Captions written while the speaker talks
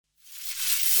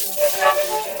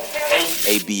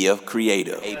ABF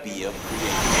Creative.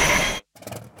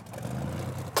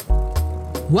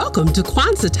 Welcome to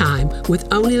Kwanzaa Time with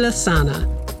Oni Lasana.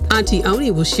 Auntie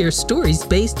Oni will share stories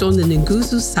based on the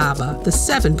Nguzo Saba, the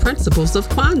 7 principles of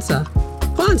Kwanzaa.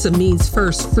 Kwanzaa means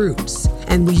first fruits,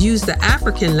 and we use the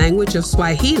African language of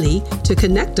Swahili to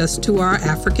connect us to our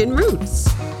African roots.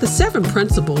 The 7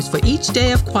 principles for each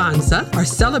day of Kwanzaa are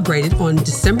celebrated on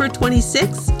December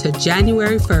 26th to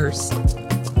January 1st.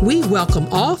 We welcome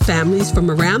all families from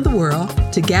around the world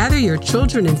to gather your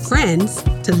children and friends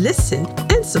to listen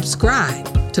and subscribe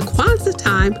to Kwanzaa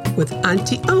Time with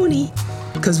Auntie Oni.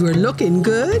 Because we're looking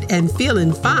good and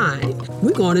feeling fine,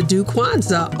 we're going to do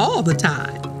Kwanzaa all the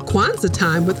time. Kwanzaa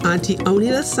Time with Auntie Oni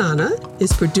Lasana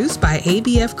is produced by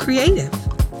ABF Creative.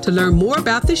 To learn more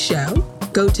about the show,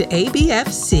 go to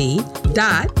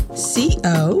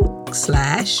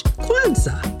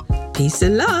abfc.co/Kwanzaa. Peace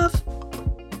and love.